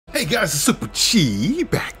Hey guys, it's Super Chi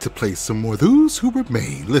back to play some more Those Who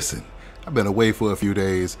Remain. Listen, I've been away for a few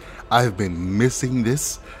days. I've been missing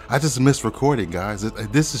this. I just miss recording, guys.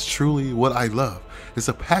 This is truly what I love. It's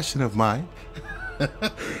a passion of mine.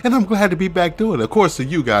 And I'm glad to be back doing it. Of course, to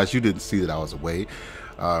you guys, you didn't see that I was away.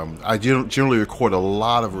 I generally record a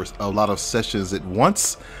lot of sessions at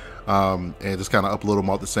once, and just kind of upload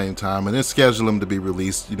them all at the same time, and then schedule them to be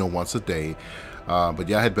released, once a day. But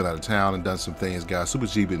yeah, I had been out of town and done some things, guys. Super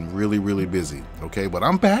G been really busy. Okay, but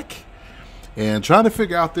I'm back and trying to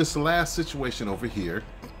figure out this last situation over here.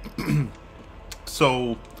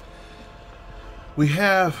 So we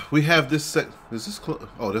have this set. Is this close?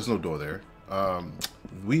 Oh, there's no door there.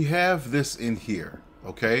 We have this in here.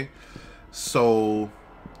 Okay, so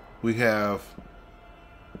we have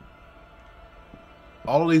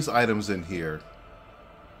all of these items in here.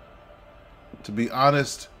 To be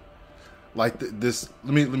honest, like this,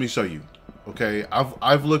 let me show you. Okay,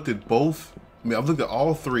 I've looked at both. I've looked at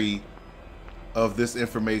all three of this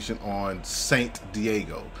information on Saint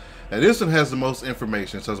Diego. Now this one has the most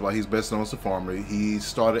information. It talks about he's best known as a farmer. He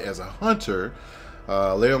started as a hunter.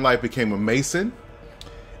 Later in life became a mason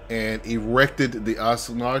and erected the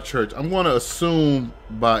Asnar Church. I'm going to assume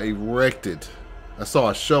by erected, I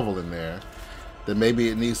saw a shovel in there, that maybe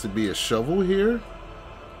it needs to be a shovel here.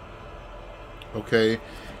 Okay.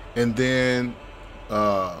 And then,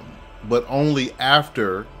 but only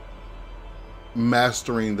after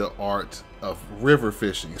mastering the art of river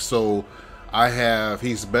fishing. So I have,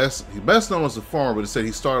 he's best known as a farmer, but it said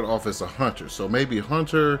he started off as a hunter. So maybe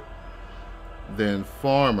hunter, then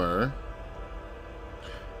farmer,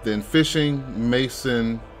 then fishing,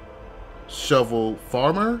 mason, shovel,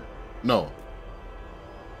 farmer? No,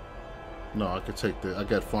 I could take I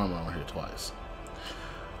got farmer on here twice.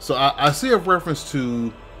 So I see a reference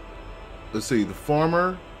to, let's see, the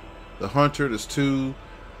farmer, the hunter, there's 2,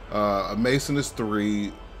 a mason is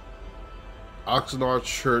 3, Oxnard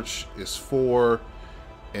Church is 4,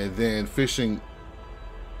 and then fishing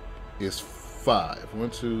is 5. 1,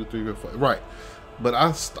 2, 3, 4, 5. Right. But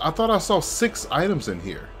I thought I saw 6 items in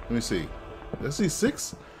here. Let me see. Let's see,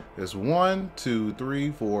 6. There's 1, 2,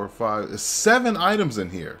 3, 4, 5. There's 7 items in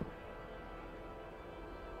here.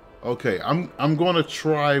 Okay, I'm going to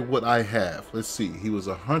try what I have. Let's see. He was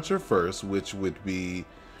a hunter first, which would be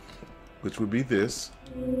this.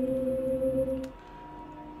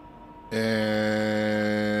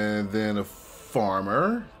 And then a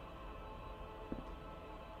farmer,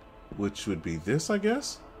 which would be this, I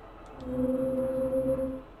guess.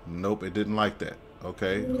 Nope, it didn't like that.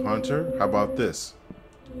 Okay, hunter. How about this?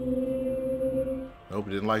 Nope,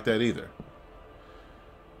 it didn't like that either.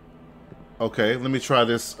 Okay, let me try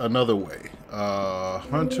this another way.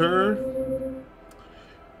 Hunter,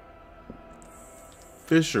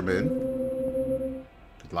 fisherman,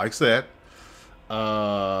 likes that.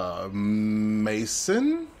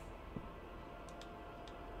 Mason,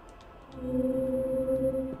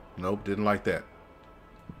 nope, didn't like that.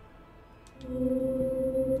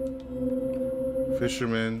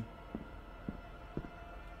 Fisherman,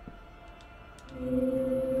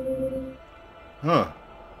 huh.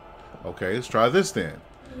 Okay, let's try this then.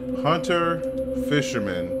 Hunter,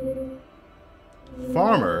 fisherman,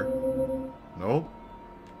 farmer. Nope.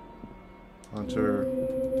 Hunter,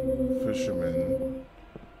 fisherman.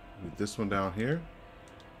 With this one down here.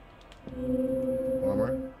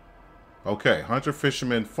 Farmer. Okay, hunter,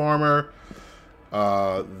 fisherman, farmer.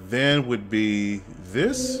 Then would be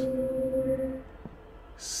this.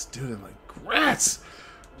 Student like rats.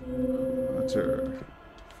 Hunter,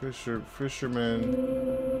 fisherman.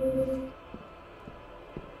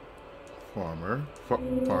 Farmer.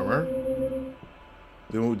 Farmer.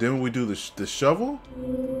 Then we do the shovel?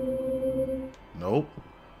 Nope.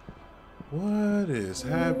 What is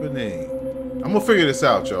happening? I'm gonna figure this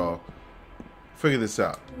out, y'all. Figure this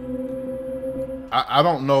out. I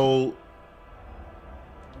don't know.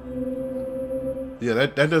 Yeah,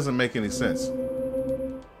 that doesn't make any sense.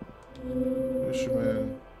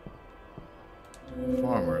 Fisherman.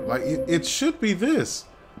 Farmer. Like, it should be this.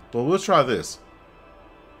 But we'll try this.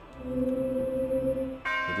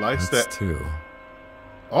 It likes That's that. 2.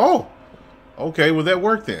 Oh! Okay, well that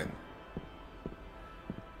worked then.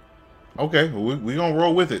 Okay, well, we're gonna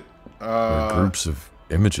roll with it. There are groups of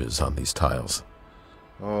images on these tiles.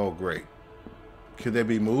 Oh, great. Could they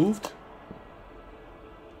be moved?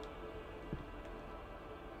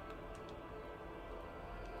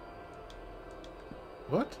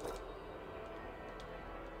 What?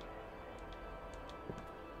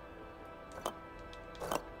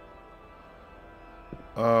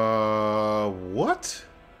 What?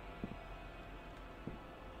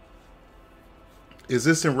 Is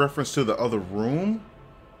this in reference to the other room?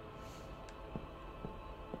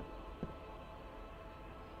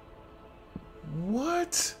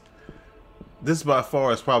 What? This by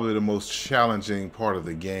far is probably the most challenging part of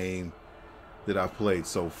the game that I've played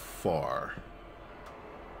so far.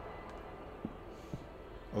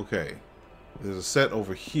 Okay. There's a set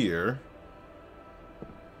over here.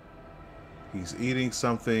 He's eating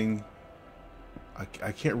something.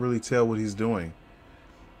 I can't really tell what he's doing.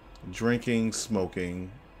 Drinking,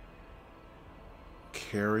 smoking,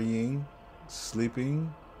 carrying,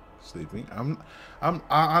 sleeping. I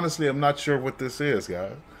honestly, I'm not sure what this is,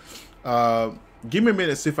 guys. Give me a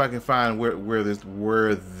minute to see if I can find where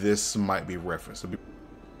this might be referenced.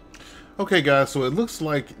 Okay, guys, so it looks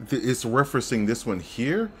like it's referencing this one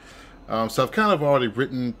here. So I've kind of already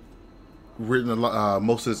written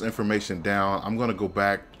most of this information down. I'm going to go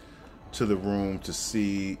back to the room to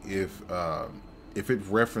see if it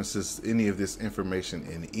references any of this information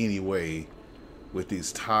in any way with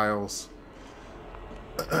these tiles.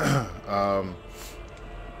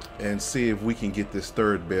 And see if we can get this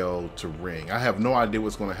third bell to ring. I have no idea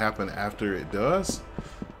what's going to happen after it does,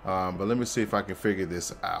 but let me see if I can figure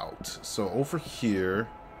this out. So over here,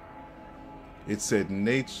 it said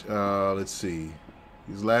nature. Let's see.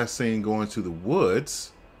 He's last seen going to the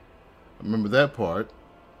woods. I remember that part.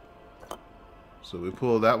 So we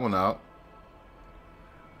pull that one out.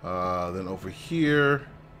 Then over here,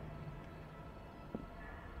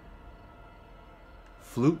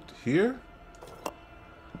 flute here.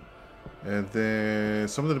 And then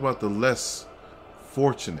something about the less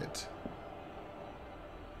fortunate.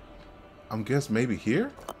 I'm guess maybe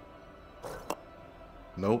here?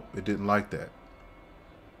 Nope, it didn't like that.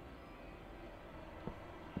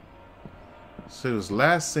 So it was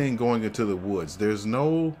last seen going into the woods. There's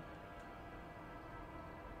no...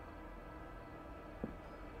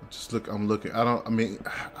 Just look, I'm looking. I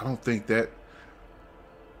don't think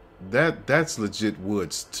that's legit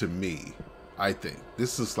woods to me. I think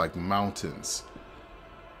this is like mountains.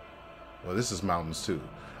 Well, this is mountains too.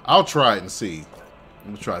 I'll try it and see.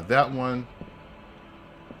 I'm gonna try that one.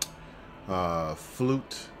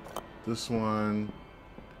 Flute. This one.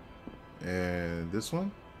 And this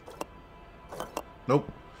one.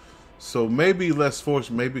 Nope. So maybe less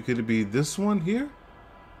fortunate. Maybe could it be this one here?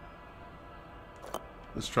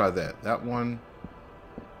 Let's try that. That one.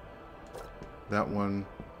 That one.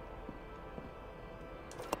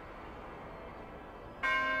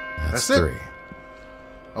 That's 3.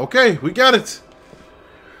 Okay, we got it.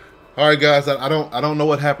 All right, guys. I don't know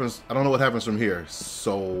what happens. I don't know what happens from here.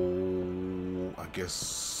 So I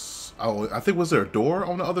guess. Oh, I think was there a door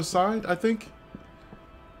on the other side? I think.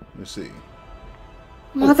 Let me see.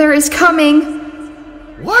 Mother is coming.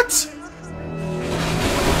 What?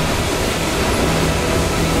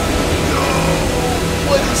 No!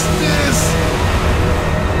 What is this?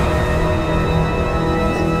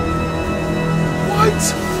 What?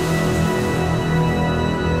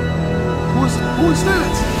 Who is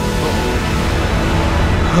that?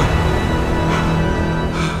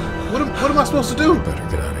 What am I supposed to do? You better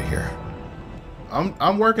get out of here.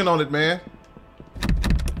 I'm working on it, man.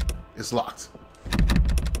 It's locked.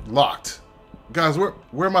 Locked. Guys,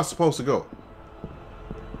 where am I supposed to go?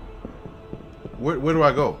 Where do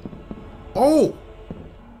I go? Oh!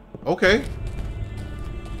 Okay.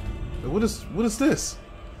 What is this?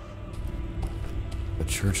 The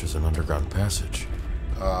church is an underground passage.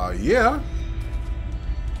 Yeah.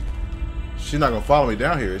 She's not gonna follow me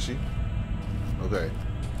down here, is she? Okay.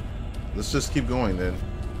 Let's just keep going then.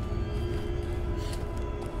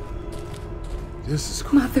 This is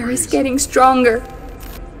crazy. Mother is getting stronger.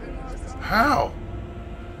 How?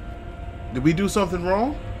 Did we do something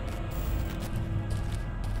wrong?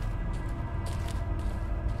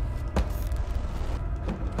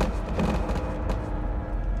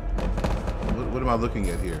 What am I looking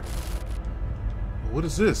at here? What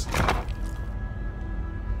is this?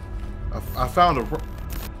 I found a...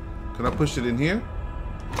 Can I push it in here?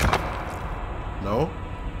 No.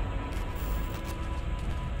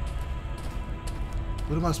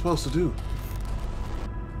 What am I supposed to do?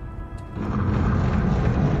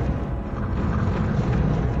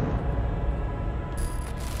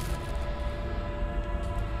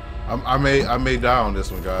 I may die on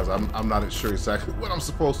this one, guys. I'm not sure exactly what I'm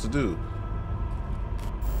supposed to do.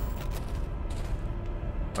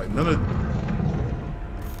 Like none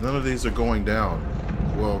of these are going down.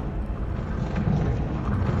 Well,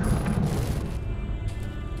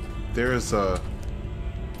 there's a...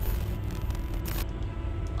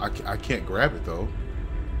 I can't grab it though.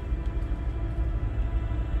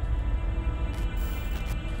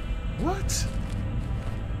 What?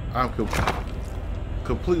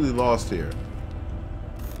 completely lost here.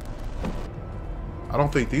 I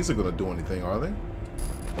don't think these are going to do anything, are they?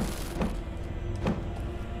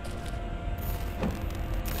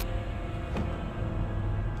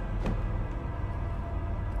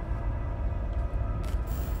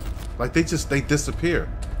 Like they disappear.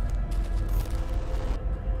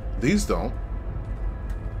 These don't.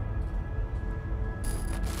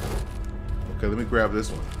 Okay, let me grab this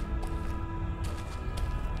one.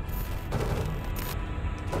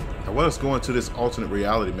 Now, what is going to this alternate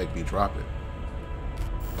reality make me drop it?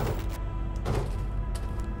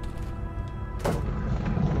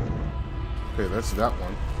 Okay, that's that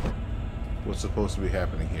one. What's supposed to be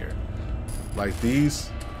happening here? Like these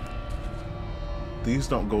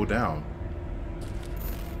don't go down.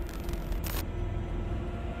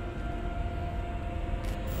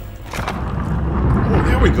 Oh,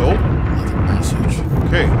 there we go. Another message.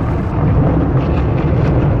 Okay.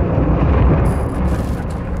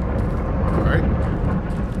 Alright.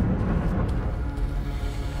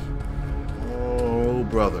 Oh,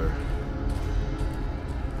 brother.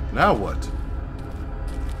 Now what?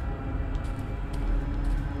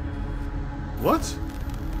 What?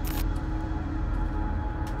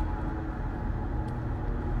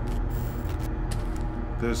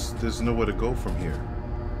 There's nowhere to go from here.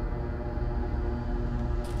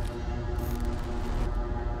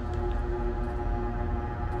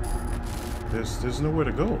 There's nowhere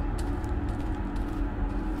to go.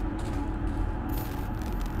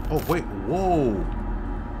 Oh wait, whoa.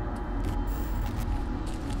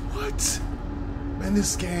 What? Man,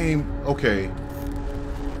 this game. Okay.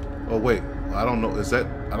 Oh wait, I don't know.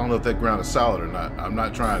 I don't know if that ground is solid or not. I'm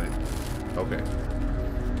not trying it. Okay.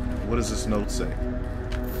 What does this note say?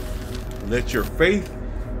 Let your faith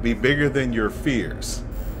be bigger than your fears.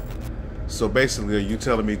 So basically, are you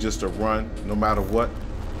telling me just to run no matter what?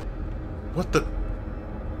 What the?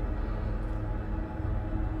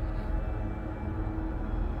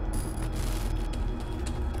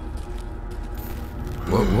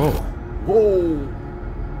 Whoa, whoa. Whoa.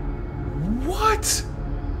 What?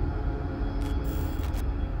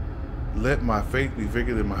 Let my faith be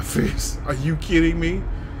bigger than my fears. Are you kidding me?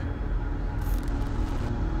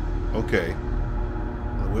 Okay.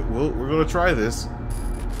 We're going to try this.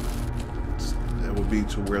 That will be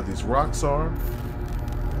to where these rocks are.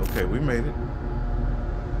 Okay, we made it.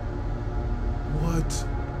 What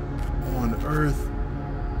on earth?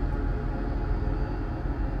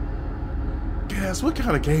 Guys, what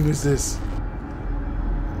kind of game is this?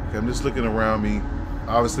 Okay, I'm just looking around me.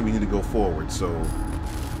 Obviously, we need to go forward, so I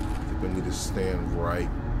think we need to stand right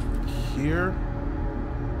here.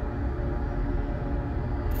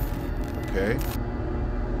 Okay.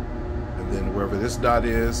 And then wherever this dot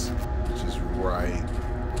is, which is right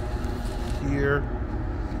here.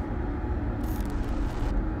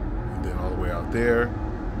 And then all the way out there.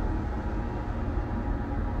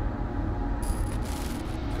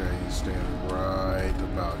 Okay, you stand right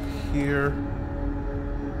about here.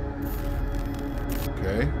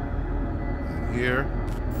 Okay. And here.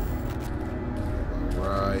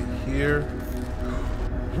 Right here.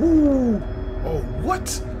 Woo! Oh,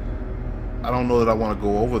 what? I don't know that I want to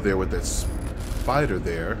go over there with that spider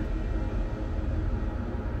there.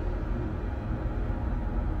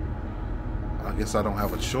 I guess I don't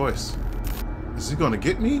have a choice. Is he going to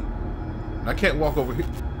get me? I can't walk over here.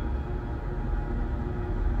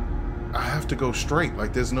 I have to go straight.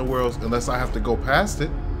 Like there's nowhere else unless I have to go past it.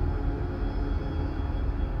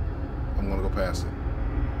 I'm going to go past it.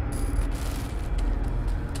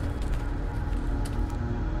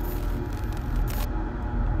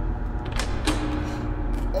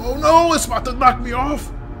 Oh no, it's about to knock me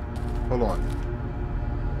off. Hold on.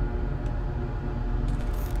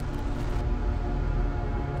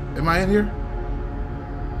 Am I in here?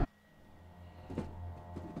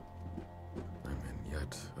 I'm in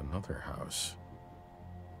yet another house.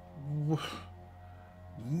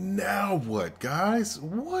 Now what, guys?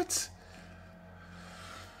 What?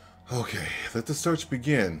 Okay, let the search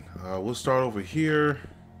begin. We'll start over here.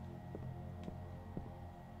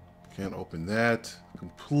 Can't open that.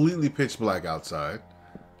 Completely pitch black outside.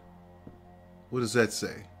 What does that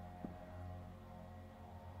say?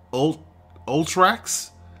 Ultrax?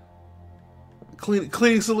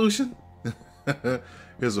 Cleaning solution?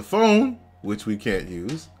 Here's a phone, which we can't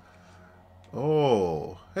use.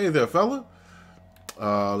 Oh, hey there, fella.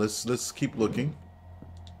 Let's keep looking.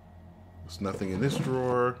 There's nothing in this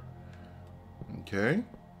drawer. Okay.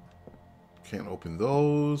 Can't open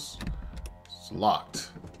those. It's locked.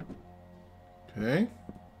 Okay.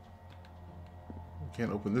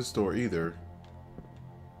 Can't open this door either.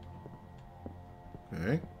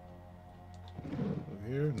 Okay.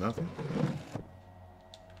 here? Nothing.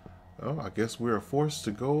 Oh, I guess we're forced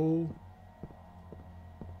to go.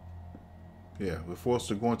 Yeah, we're forced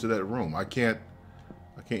to go into that room. I can't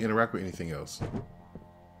interact with anything else. We'll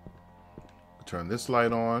turn this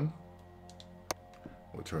light on.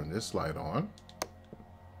 We'll turn this light on.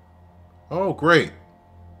 Oh, great.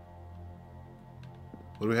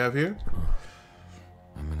 What do we have here?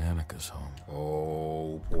 I'm in ANNIKA'S home.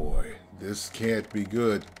 Oh boy, this can't be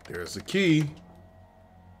good. There's a key.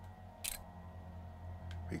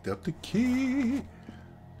 Picked up the key.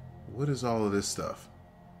 What is all of this stuff?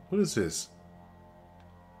 What is this?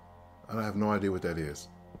 I have no idea what that is.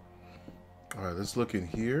 All right, let's look in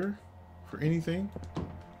here for anything.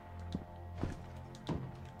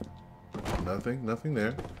 Nothing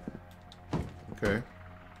there. Okay.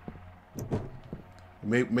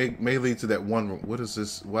 May lead to that one room. What is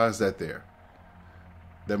this? Why is that there?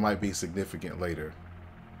 That might be significant later.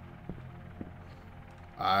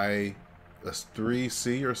 That's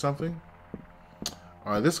 3C or something.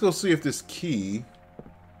 All right, let's go see if this key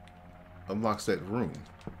unlocks that room.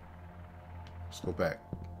 Let's go back.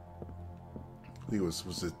 I think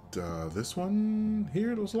was it this one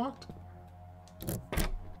here that was locked?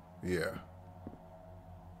 Yeah.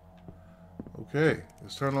 Okay,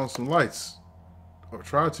 let's turn on some lights. Or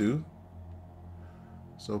try to.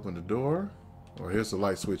 Let's open the door. Oh, here's the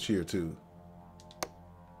light switch here too.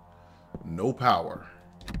 No power.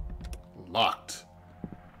 Locked.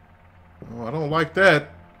 Oh, I don't like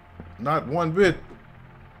that. Not one bit.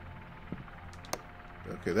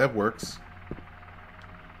 Okay, that works.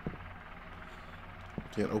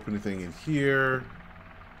 Can't open anything in here.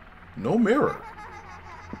 No mirror.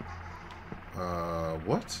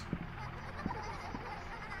 What?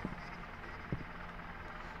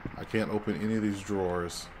 I can't open any of these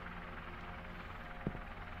drawers.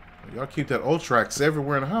 Y'all keep that Ultrax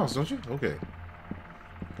everywhere in the house, don't you? Okay.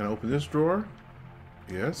 Can I open this drawer?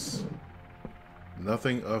 Yes.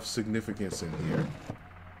 Nothing of significance in here.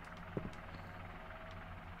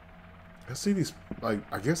 I see these, like,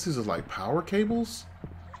 I guess these are like power cables?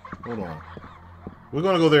 Hold on. We're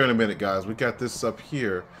gonna go there in a minute, guys. We got this up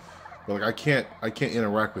here. But like I can't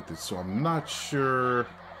interact with it, so I'm not sure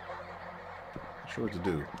what to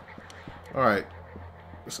do. Alright.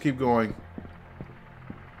 Let's keep going.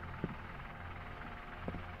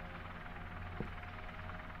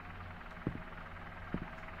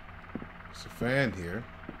 There's a fan here.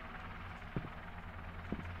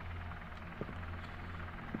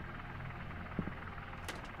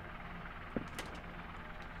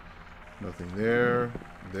 Nothing there,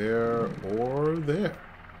 or there.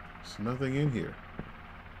 There's nothing in here.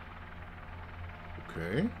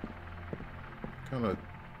 Okay. Kind of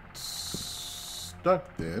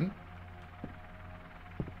stuck then.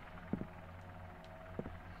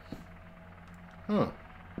 Huh.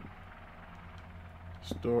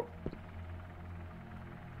 Store.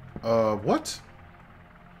 What?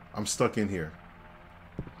 I'm stuck in here.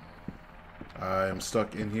 I am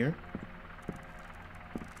stuck in here.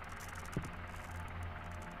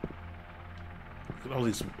 Look at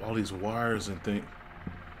all these wires and things.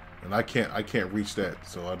 And I can't reach that,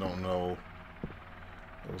 so I don't know.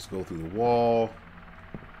 Let's go through the wall.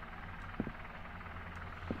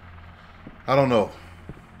 I don't know.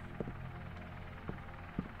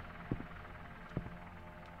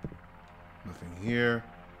 Nothing here.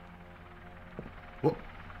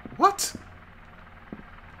 What?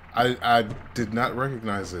 I did not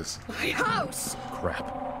recognize this. My house!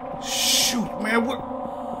 Crap. Shoot, man, what?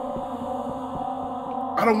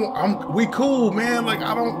 We cool, man. Like,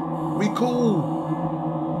 we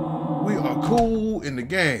cool. We are cool in the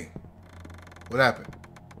game. What happened?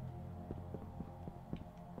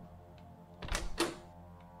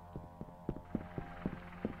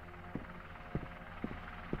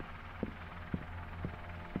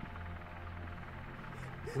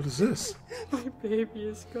 What is this? My baby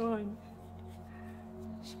is gone.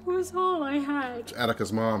 She was all I had. It's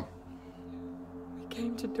Annika's mom. We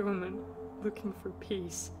came to Dormont looking for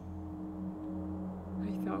peace. I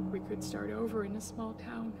thought we could start over in a small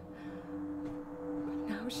town. But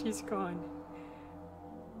now she's gone.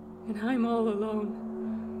 And I'm all alone.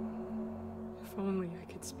 If only I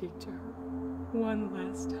could speak to her one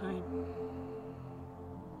last time.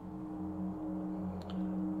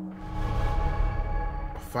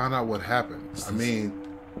 Find out what happened. I mean,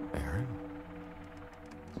 Erin?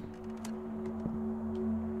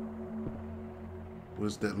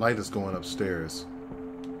 was that light is going upstairs?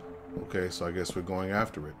 Okay, so I guess we're going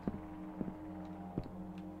after it,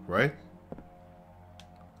 right?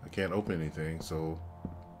 I can't open anything, so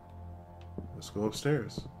let's go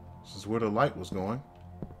upstairs. This is where the light was going.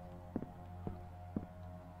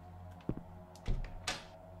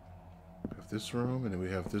 this room, and then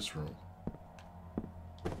we have this room.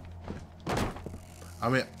 I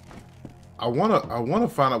mean, I wanna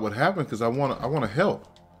find out what happened because I wanna help.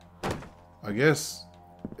 I guess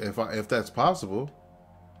if that's possible.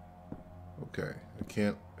 Okay, I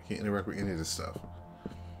can't interact with any of this stuff.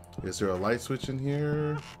 Is there a light switch in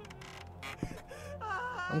here?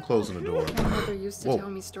 I'm closing the door. My mother used to tell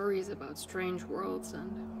me stories about strange worlds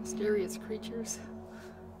and mysterious creatures.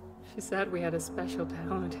 She said we had a special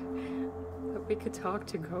talent, that we could talk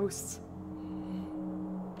to ghosts.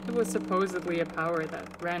 It was supposedly a power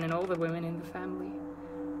that ran in all the women in the family.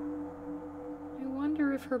 I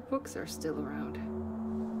wonder if her books are still around.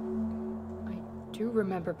 I do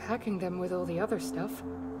remember packing them with all the other stuff.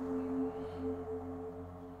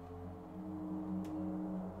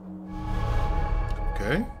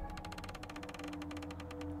 Okay.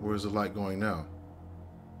 Where's the light going now?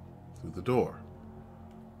 Through the door.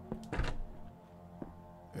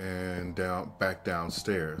 And back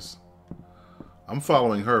downstairs. I'm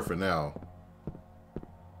following her for now.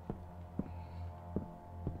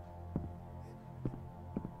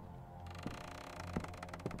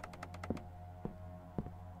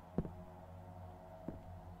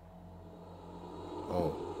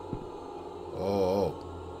 Oh.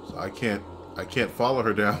 So I can't follow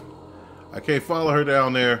her down. I can't follow her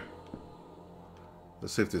down there.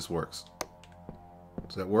 Let's see if this works.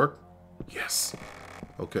 Does that work? Yes.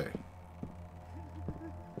 Okay.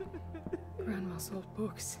 Grandma's old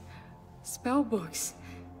books. Spell books.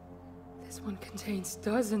 This one contains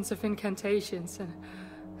dozens of incantations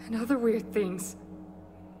and other weird things.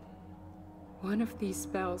 One of these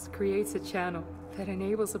spells creates a channel that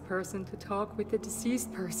enables a person to talk with the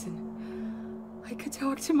deceased person. I could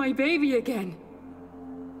talk to my baby again.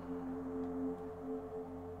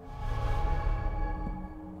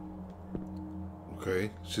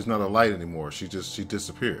 Okay. She's not a light anymore. She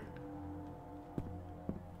disappeared.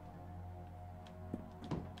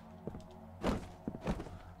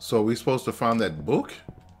 So are we supposed to find that book?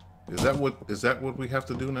 Is that what we have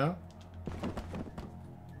to do now?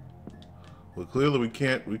 Well, clearly we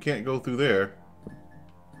can't go through there.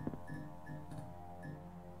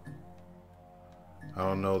 I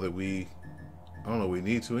don't know we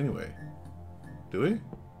need to anyway. Do we?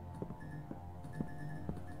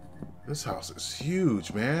 This house is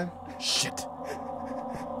huge, man. Shit.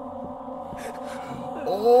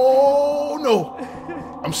 Oh no.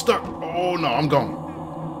 I'm stuck. Oh no, I'm gone.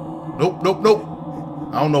 Nope.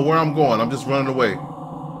 I don't know where I'm going. I'm just running away.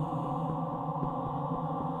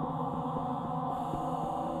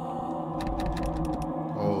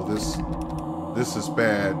 Oh, this is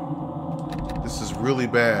bad. This is really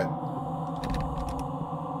bad.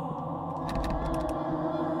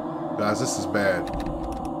 Guys, this is bad.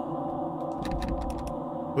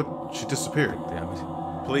 What? She disappeared. Damn it.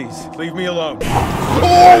 Please, leave me alone.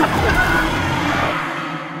 Oh!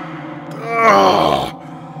 Ugh.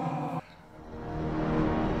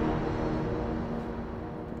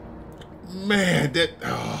 Man, that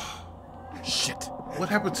Shit. what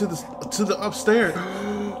happened to the upstairs?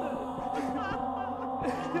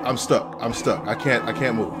 I'm stuck. I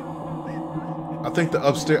can't move. I think the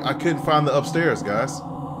upstairs, I couldn't find the upstairs, guys.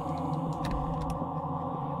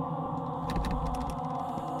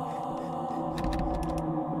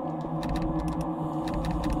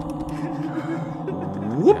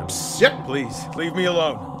 Whoops. Yep. Please, leave me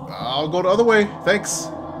alone. I'll go the other way. Thanks.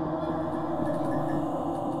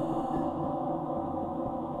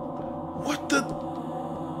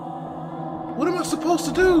 What am I supposed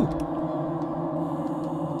to do?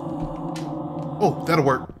 Oh, that'll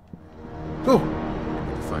work. Go. I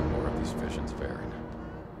need to find more of these visions of Erin.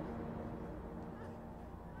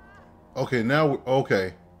 Okay, now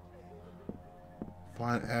okay.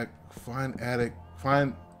 Find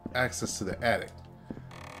access to the attic.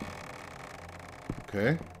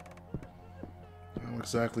 Okay. How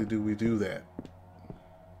exactly do we do that?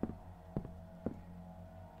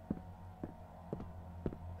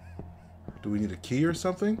 Do we need a key or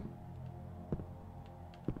something?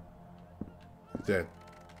 That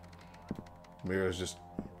mirror's just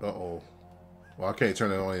uh-oh. Well, I can't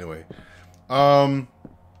turn it on anyway.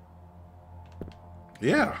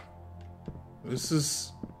 Yeah. This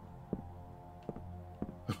is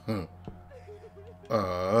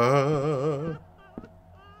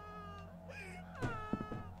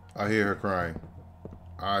I hear her crying.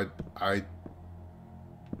 I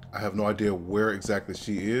have no idea where exactly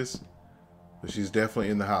she is, but she's definitely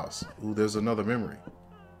in the house. Ooh, there's another memory.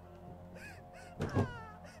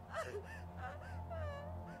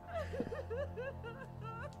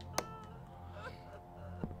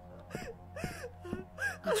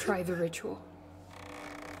 I'll try the ritual.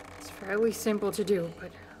 It's Fairly simple to do,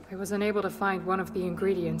 but I was unable to find one of the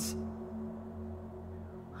ingredients.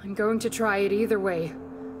 I'm going to try it either way.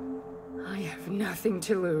 I have nothing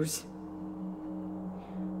to lose.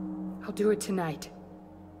 I'll do it tonight.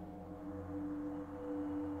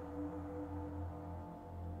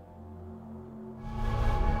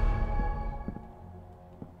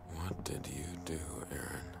 What did you do,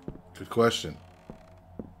 Erin? Good question.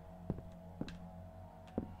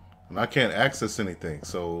 And I can't access anything,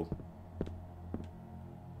 so...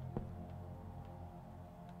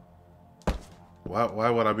 Why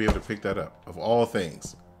would I be able to pick that up? Of all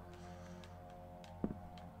things.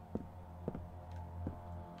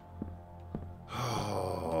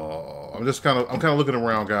 Oh, I'm kind of looking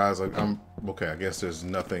around, guys. I'm okay. I guess there's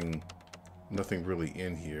nothing really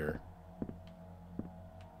in here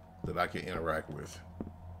that I can interact with.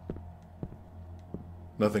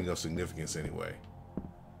 Nothing of significance, anyway.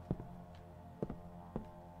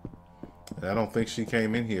 And I don't think she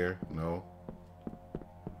came in here. No.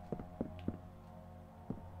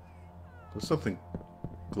 There's something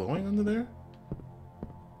glowing under there?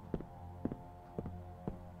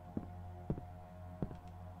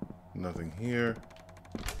 Nothing here.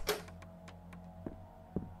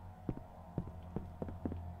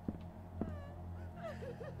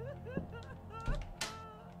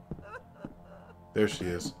 There she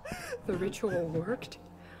is. The ritual worked.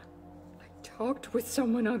 I talked with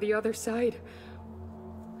someone on the other side.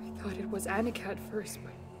 I thought it was Annika at first,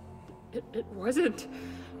 but it wasn't.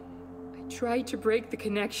 I tried to break the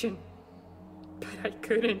connection, but I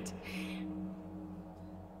couldn't.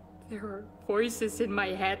 There are voices in my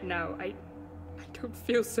head now. I don't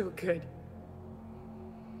feel so good.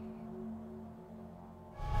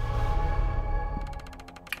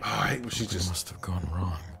 Alright, well, she just must have gone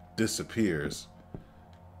wrong. disappears.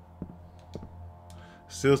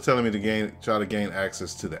 Still's telling me to try to gain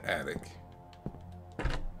access to the attic.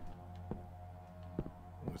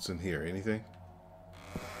 What's in here? Anything?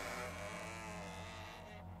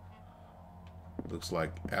 Looks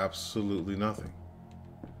like absolutely nothing.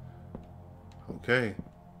 Okay.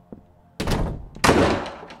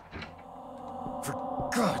 For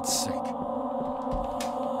God's sake.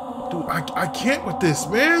 Dude, I can't with this,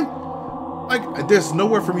 man. Like, there's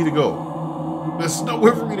nowhere for me to go. There's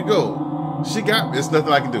nowhere for me to go. She got me. There's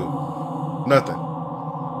nothing I can do. Nothing.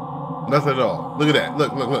 Nothing at all. Look at that.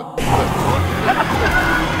 Look.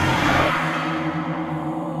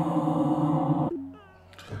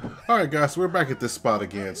 All right, guys, so we're back at this spot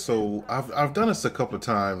again. So I've done this a couple of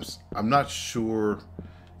times. I'm not sure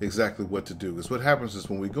exactly what to do. Because what happens is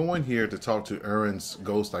when we go in here to talk to Erin's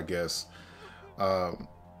ghost, I guess,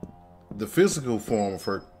 the physical form of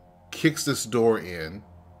her kicks this door in,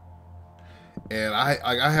 and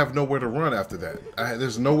I have nowhere to run after that.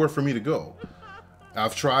 There's nowhere for me to go.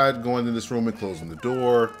 I've tried going in this room and closing the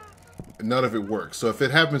door. None of it works. So if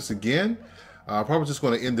it happens again, I'm probably just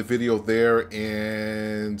going to end the video there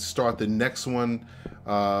and start the next one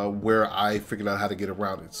where I figured out how to get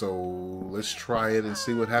around it. So let's try it and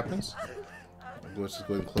see what happens. Let's just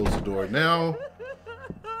go ahead and close the door now.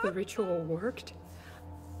 The ritual worked.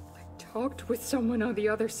 I talked with someone on the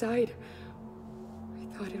other side. I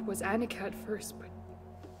thought it was Annika at first, but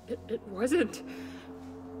it wasn't.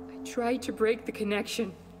 I tried to break the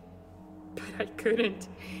connection, but I couldn't.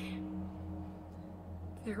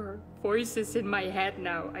 There are voices in my head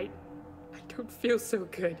now. I don't feel so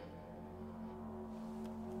good.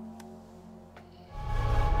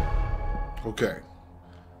 Okay.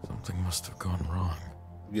 Something must have gone wrong.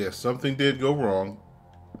 Yes, something did go wrong.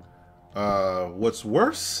 What's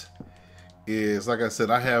worse is, like I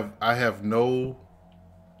said, I have no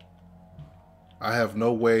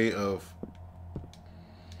way of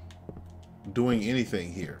doing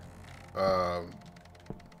anything here.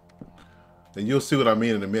 And you'll see what I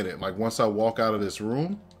mean in a minute. Like, once I walk out of this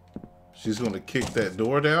room, she's going to kick that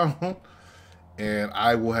door down, and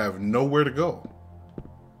I will have nowhere to go.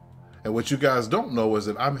 And what you guys don't know is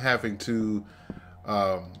that I'm having to,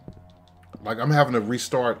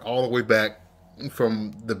 restart all the way back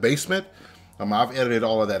from the basement. I've edited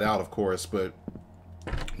all of that out, of course, but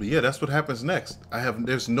yeah, that's what happens next.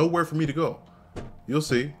 There's nowhere for me to go. You'll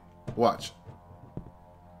see. Watch.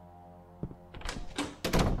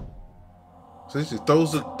 See, she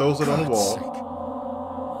throws it on the wall.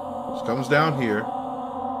 She comes down here.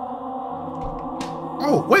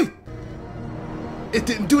 Oh, wait! It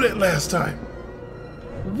didn't do that last time.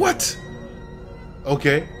 What?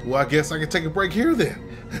 Okay, well, I guess I can take a break here then.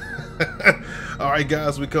 Alright,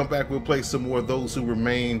 guys, we come back, we'll play some more of Those Who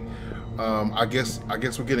Remain. I guess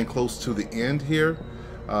we're getting close to the end here.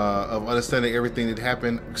 of understanding everything that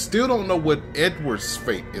happened. Still don't know what Edward's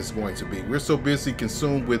fate is going to be. We're so busy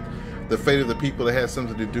consumed with the fate of the people that had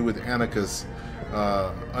something to do with Annika's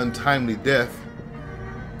untimely death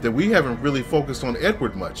that we haven't really focused on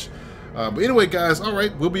Edward much. But anyway, guys, all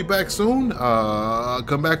right, we'll be back soon.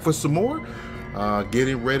 Come back for some more.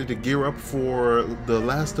 Getting ready to gear up for The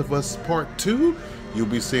Last of Us Part 2. You'll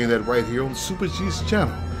be seeing that right here on Super G's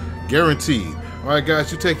channel. Guaranteed. All right,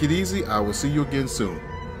 guys, you take it easy. I will see you again soon.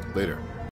 Later.